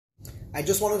I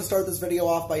just wanted to start this video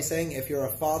off by saying if you're a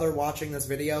father watching this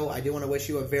video, I do want to wish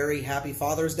you a very happy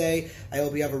Father's Day. I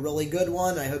hope you have a really good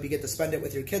one. I hope you get to spend it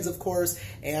with your kids, of course.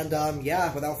 And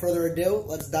yeah, without further ado,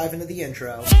 let's dive into the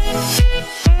intro.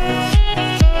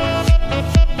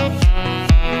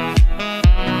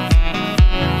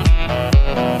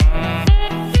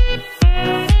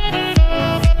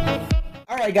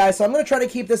 Alright guys, so I'm going to try to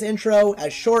keep this intro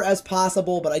as short as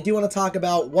possible, but I do want to talk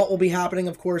about what will be happening,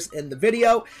 of course, in the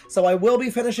video. So I will be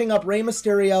finishing up Rey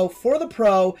Mysterio for the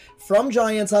Pro from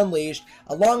Giants Unleashed.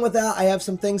 Along with that, I have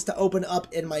some things to open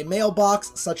up in my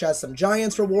mailbox, such as some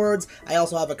Giants rewards. I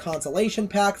also have a consolation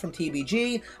pack from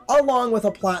TBG, along with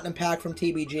a platinum pack from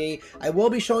TBG. I will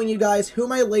be showing you guys who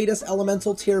my latest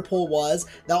elemental tier pull was.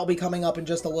 That will be coming up in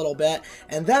just a little bit.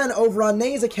 And then over on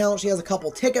Nay's account, she has a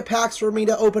couple ticket packs for me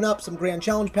to open up, some Grand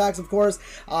Challenge packs, of course.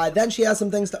 Then she has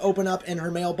some things to open up in her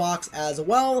mailbox as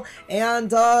well.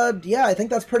 And yeah, I think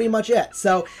that's pretty much it.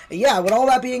 So yeah, with all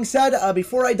that being said,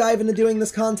 before I dive into doing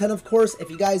this content, of course, if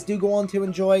you guys do go on to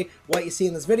enjoy what you see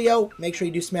in this video, make sure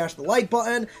you do smash the like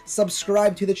button,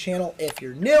 subscribe to the channel if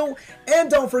you're new,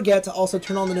 and don't forget to also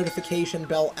turn on the notification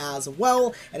bell as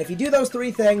well. And if you do those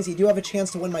three things, you do have a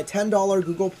chance to win my $10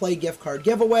 Google Play gift card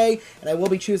giveaway, and I will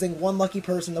be choosing one lucky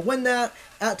person to win that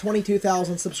at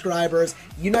 22,000 subscribers.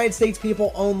 United States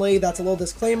people only. That's a little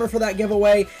disclaimer for that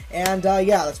giveaway. And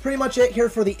yeah, that's pretty much it here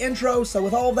for the intro. So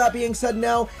with all of that being said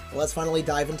now, let's finally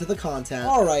dive into the content.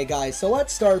 Alright guys, so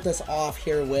let's start this off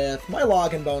here with my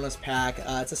login bonus pack.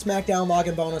 It's a SmackDown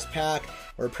login bonus pack.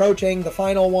 We're approaching the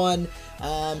final one.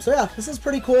 So yeah, this is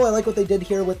pretty cool. I like what they did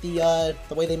here with the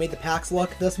way they made the packs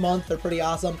look this month. They're pretty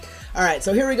awesome. Alright,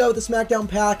 so here we go with the SmackDown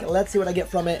pack. Let's see what I get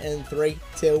from it in 3,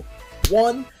 2,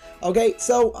 1. Okay,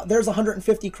 so there's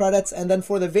 150 credits, and then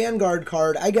for the Vanguard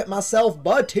card, I get myself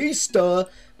Batista,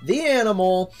 the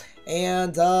Animal,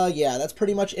 and yeah, that's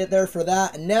pretty much it there for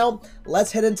that. And now,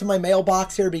 let's head into my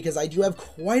mailbox here, because I do have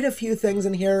quite a few things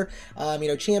in here, you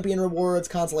know, Champion rewards,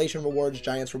 Consolation rewards,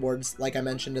 Giants rewards, like I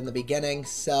mentioned in the beginning.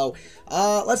 So,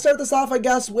 let's start this off, I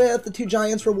guess, with the 2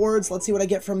 Giants rewards. Let's see what I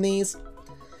get from these.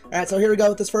 Alright, so here we go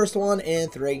with this first one in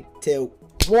 3, 2,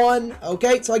 1.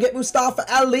 Okay, so I get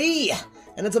Mustafa Ali.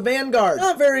 And it's a Vanguard.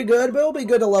 Not very good, but it'll be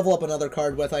good to level up another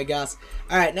card with, I guess.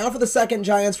 Alright, now for the second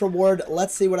Giants reward.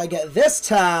 Let's see what I get this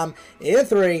time in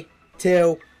 3,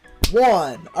 2,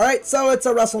 1. Alright, so it's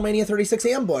a WrestleMania 36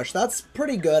 ambush. That's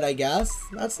pretty good, I guess.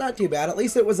 That's not too bad. At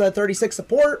least it was a 36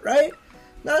 support, right?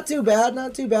 Not too bad,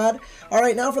 not too bad.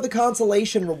 Alright, now for the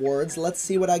consolation rewards. Let's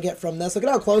see what I get from this. Look at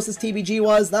how close this TBG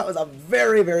was. That was a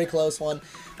very, very close one.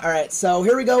 Alright, so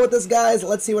here we go with this, guys.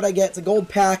 Let's see what I get. It's a gold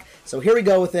pack. So here we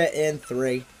go with it in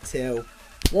 3, 2,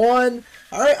 1.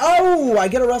 Alright, oh, I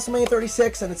get a WrestleMania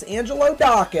 36, and it's Angelo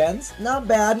Dawkins. Not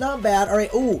bad, not bad.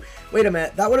 Alright, ooh, wait a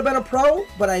minute. That would have been a pro,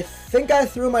 but I think I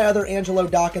threw my other Angelo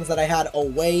Dawkins that I had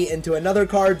away into another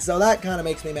card, so that kind of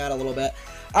makes me mad a little bit.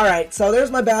 Alright, so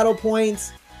there's my battle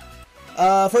points.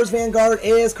 First Vanguard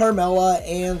is Carmella,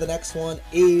 and the next one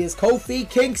is Kofi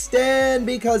Kingston,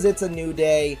 because it's a new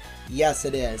day. Yes,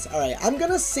 it is. Alright, I'm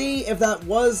gonna see if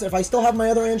if I still have my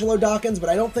other Angelo Dawkins, but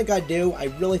I don't think I do. I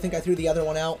really think I threw the other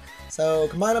one out. So,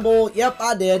 combinable, yep,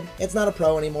 I did. It's not a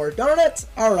pro anymore. Darn it!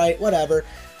 Alright, whatever.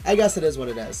 I guess it is what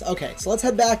it is. Okay, so let's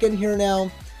head back in here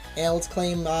now, and let's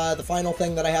claim the final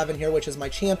thing that I have in here, which is my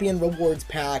Champion Rewards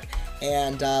Pack,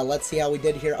 and let's see how we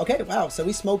did here. Okay, wow, so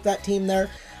we smoked that team there.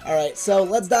 Alright, so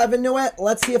let's dive into it.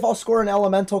 Let's see if I'll score an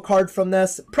elemental card from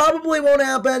this. Probably won't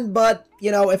happen, but,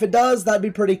 you know, if it does, that'd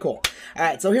be pretty cool.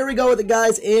 Alright, so here we go with it,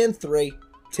 guys, in 3,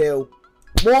 2,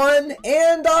 1,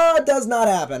 and it does not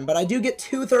happen, but I do get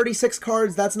 2 36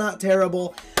 cards. That's not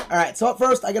terrible. Alright, so up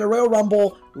first, I get a Royal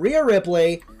Rumble, Rhea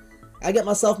Ripley. I get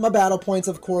myself my battle points,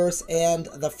 of course, and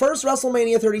the first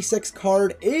WrestleMania 36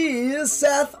 card is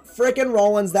Seth frickin'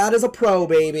 Rollins. That is a pro,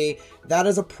 baby. That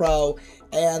is a pro.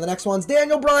 And the next one's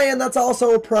Daniel Bryan. That's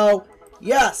also a pro.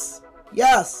 Yes.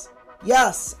 Yes.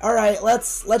 Yes. Alright,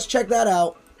 let's check that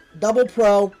out. Double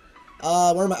pro.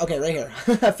 Where am I? Okay, right here.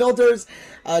 Filters.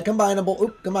 Combinable.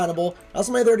 Oop, combinable.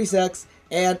 WrestleMania 36.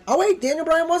 And, oh wait, Daniel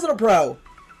Bryan wasn't a pro.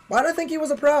 Why did I think he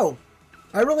was a pro?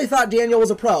 I really thought Daniel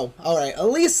was a pro. Alright, at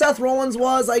least Seth Rollins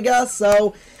was, I guess,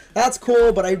 so that's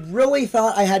cool, but I really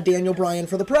thought I had Daniel Bryan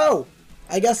for the pro.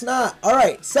 I guess not.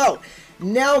 Alright, so,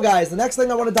 now guys, the next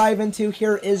thing I want to dive into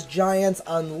here is Giants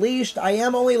Unleashed. I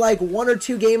am only like 1 or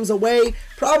 2 games away,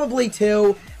 probably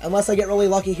 2, unless I get really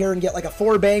lucky here and get like a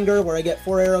 4-banger where I get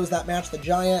 4 arrows that match the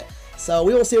Giant. so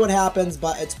we will see what happens,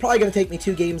 but it's probably going to take me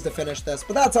 2 games to finish this,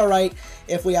 but that's alright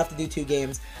if we have to do 2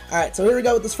 games. Alright, so here we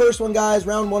go with this first one, guys.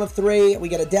 Round 1 of 3. We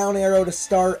get a down arrow to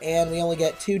start, and we only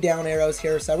get 2 down arrows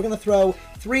here, so we're going to throw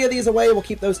 3 of these away. We'll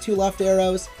keep those 2 left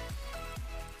arrows.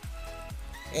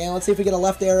 And let's see if we get a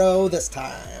left arrow this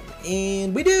time.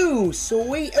 And we do!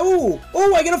 Sweet! Oh,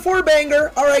 I get a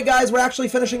 4-banger! Alright, guys, we're actually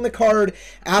finishing the card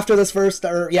after this first,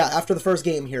 after the first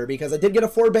game here, because I did get a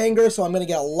 4-banger, so I'm going to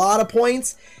get a lot of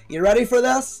points. You ready for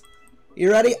this?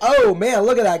 You ready? Oh, man,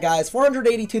 look at that, guys.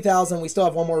 482,000. We still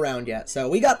have 1 more round yet. So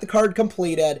we got the card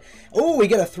completed. Oh, we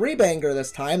get a 3-banger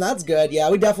this time. That's good. Yeah,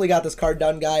 we definitely got this card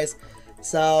done, guys.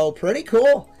 So, pretty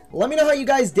cool. Let me know how you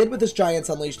guys did with this Giants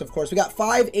Unleashed, of course. We got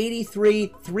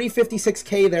 583,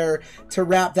 356k there to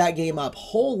wrap that game up.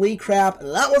 Holy crap,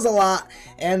 that was a lot.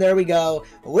 And there we go.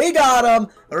 We got him.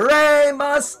 Rey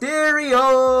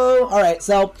Mysterio. All right,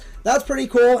 so that's pretty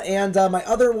cool. And my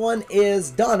other one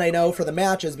is done, I know, for the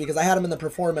matches because I had him in the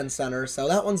Performance Center. So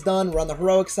that one's done. We're on the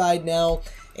Heroic side now.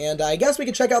 And I guess we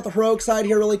can check out the Heroic side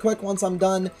here really quick once I'm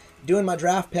done doing my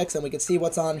draft picks and we can see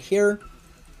what's on here.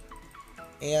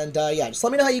 And, yeah, just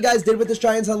let me know how you guys did with this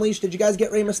Giants Unleashed. Did you guys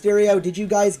get Rey Mysterio? Did you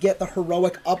guys get the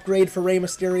Heroic upgrade for Rey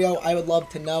Mysterio? I would love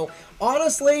to know.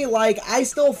 Honestly, like, I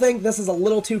still think this is a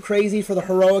little too crazy for the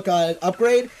Heroic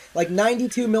upgrade. Like,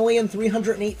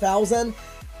 92,308,000.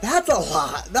 That's a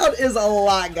lot. That is a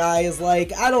lot, guys.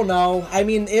 Like, I don't know. I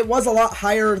mean, it was a lot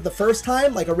higher the first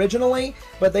time, like originally,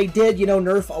 but they did, you know,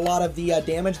 nerf a lot of the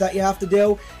damage that you have to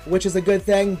do, which is a good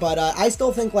thing. But I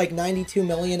still think like 92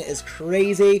 million is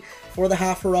crazy for the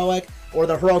half heroic, or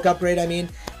the heroic upgrade, I mean.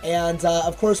 And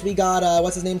of course, we got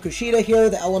what's his name, Kushida here,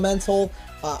 the elemental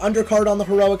undercard on the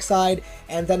heroic side,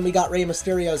 and then we got Rey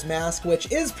Mysterio's mask,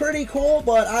 which is pretty cool,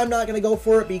 but I'm not going to go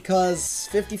for it because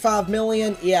 55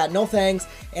 million, yeah, no thanks.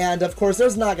 And of course,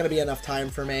 there's not going to be enough time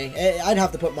for me. I'd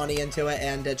have to put money into it,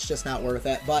 and it's just not worth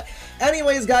it. But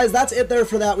anyways, guys, that's it there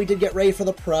for that. We did get Rey for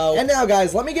the pro. And now,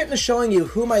 guys, let me get into showing you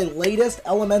who my latest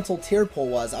elemental tier pull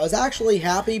was. I was actually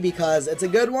happy because it's a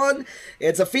good one.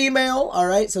 It's a female, all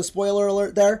right, so spoiler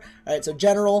alert there. All right, so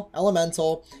general,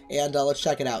 elemental, and let's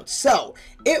check it out. So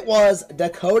it was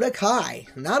Dakota Kai.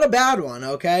 Not a bad one,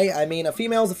 okay? I mean, a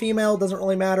female's a female, doesn't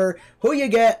really matter who you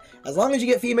get. As long as you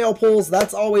get female pulls,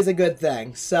 that's always a good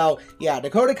thing. So, yeah,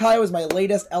 Dakota Kai was my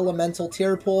latest elemental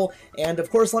tier pull. And, of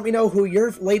course, let me know who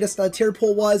your latest tier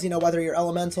pull was, you know, whether you're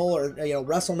elemental or, you know,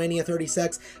 WrestleMania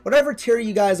 36. Whatever tier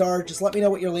you guys are, just let me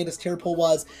know what your latest tier pull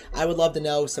was. I would love to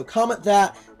know. So comment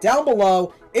that down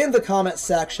below in the comment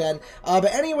section.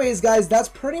 But anyways, guys, that's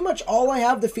pretty much all I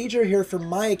have to feature here for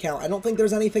my account. I don't think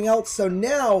there's anything else. So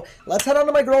now, let's head on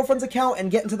to my girlfriend's account and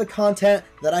get into the content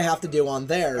that I have to do on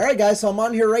there. Alright, guys, so I'm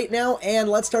on here right now, and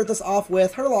let's start this off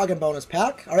with her login bonus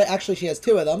pack. Alright, actually, she has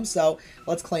 2 of them, so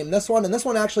let's claim this one. And this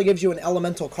one actually gives you an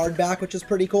elemental card back, which is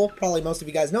pretty cool. Probably most of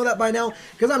you guys know that by now,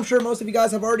 because I'm sure most of you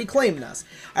guys have already claimed this.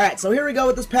 Alright, so here we go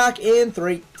with this pack in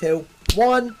 3, 2,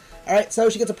 1. Alright, so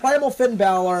she gets a Primal Finn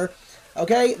Balor.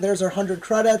 Okay, there's her 100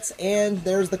 credits, and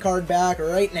there's the card back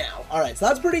right now. Alright, so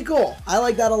that's pretty cool. I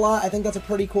like that a lot. I think that's a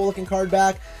pretty cool looking card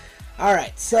back.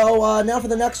 Alright, so now for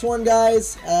the next one,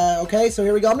 guys. Okay, so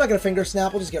here we go. I'm not going to finger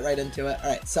snap. We'll just get right into it.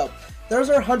 Alright, so there's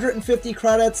her 150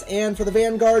 credits, and for the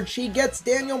Vanguard, she gets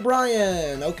Daniel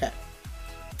Bryan. Okay.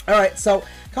 Alright, so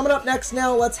coming up next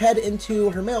now, let's head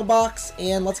into her mailbox,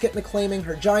 and let's get into claiming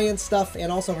her Giants stuff,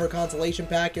 and also her consolation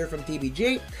pack here from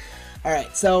TBG.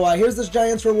 Alright, so here's this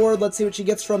Giants reward. Let's see what she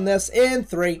gets from this in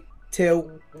 3,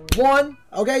 2, 1.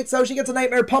 Okay, so she gets a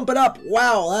Nightmare Pump It Up.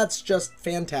 Wow, that's just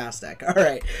fantastic.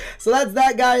 Alright, so that's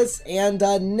that, guys. And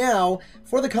now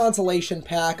for the consolation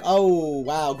pack. Oh,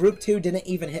 wow, Group 2 didn't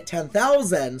even hit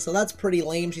 10,000, so that's pretty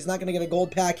lame. She's not going to get a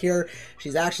gold pack here.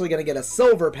 She's actually going to get a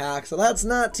silver pack, so that's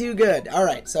not too good.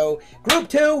 Alright, so Group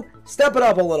 2, step it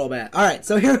up a little bit. Alright,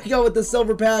 so here we go with the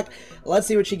silver pack. Let's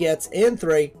see what she gets in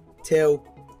 3, 2,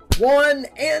 1,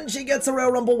 and she gets a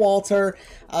Royal Rumble Walter,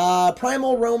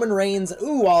 Primal Roman Reigns,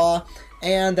 ooh-ah,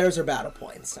 and there's her battle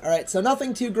points. Alright, so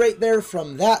nothing too great there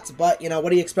from that, but, you know, what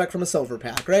do you expect from a silver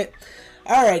pack, right?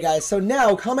 Alright, guys, so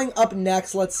now, coming up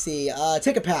next, let's see,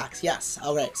 ticket packs, yes,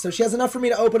 alright, so she has enough for me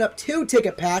to open up 2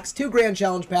 ticket packs, 2 Grand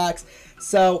Challenge packs,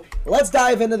 so let's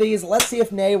dive into these. Let's see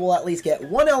if Nay will at least get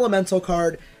 1 Elemental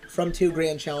card from 2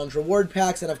 Grand Challenge reward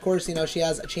packs, and of course, you know, she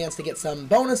has a chance to get some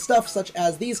bonus stuff, such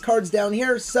as these cards down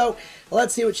here, so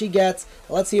let's see what she gets.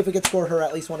 Let's see if we can score her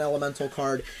at least 1 Elemental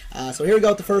card. So here we go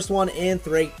with the first one in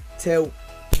 3, 2,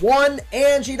 1,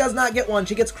 and she does not get one.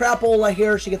 She gets Crapola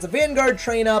here. She gets a Vanguard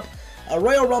Train Up, a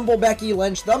Royal Rumble Becky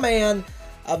Lynch, the man,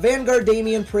 a Vanguard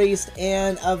Damian Priest,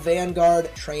 and a Vanguard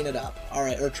Train It Up.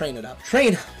 Alright, or Train It Up.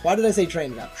 Why did I say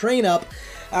Train It Up? Train Up.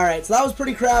 Alright, so that was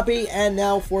pretty crappy. And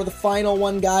now for the final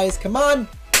one, guys. Come on.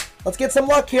 Let's get some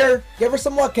luck here. Give her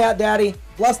some luck, Cat Daddy.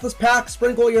 Bless this pack.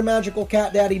 Sprinkle your magical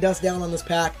Cat Daddy dust down on this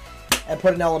pack. And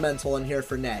put an elemental in here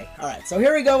for Nay. Alright, so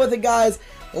here we go with it, guys.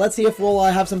 Let's see if we'll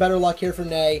have some better luck here for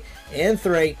Nay. In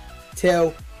 3,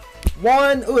 2,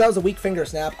 1. Ooh, that was a weak finger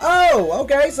snap. Oh,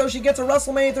 okay, so she gets a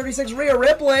WrestleMania 36 Rhea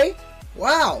Ripley.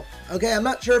 Wow. Okay, I'm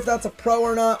not sure if that's a pro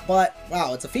or not, but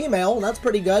wow, it's a female. That's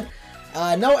pretty good.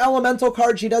 No elemental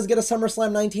card. She does get a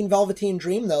SummerSlam 19 Velveteen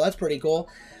Dream, though. That's pretty cool.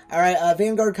 Alright,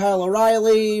 Vanguard Kyle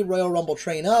O'Reilly, Royal Rumble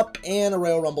Train Up, and a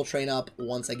Royal Rumble Train Up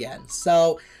once again.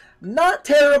 So, not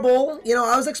terrible. You know,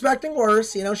 I was expecting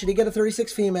worse. You know, she did get a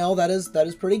 36 female. That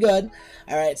is pretty good.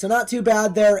 Alright, so not too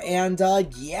bad there. And,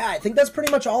 yeah, I think that's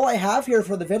pretty much all I have here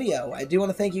for the video. I do want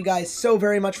to thank you guys so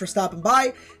very much for stopping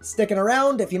by, sticking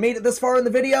around. If you made it this far in the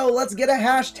video, let's get a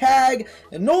hashtag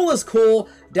NOLA'sCool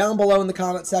down below in the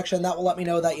comment section. That will let me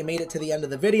know that you made it to the end of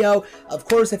the video. Of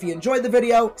course, if you enjoyed the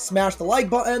video, smash the like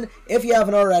button. If you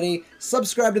haven't already,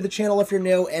 subscribe to the channel if you're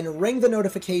new, and ring the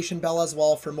notification bell as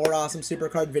well for more awesome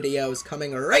SuperCard videos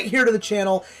coming right here to the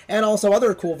channel, and also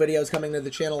other cool videos coming to the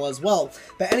channel as well.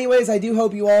 But anyways, I do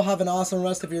hope you all have an awesome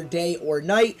rest of your day or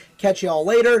night. Catch you all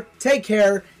later. Take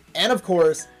care, and of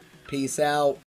course, peace out.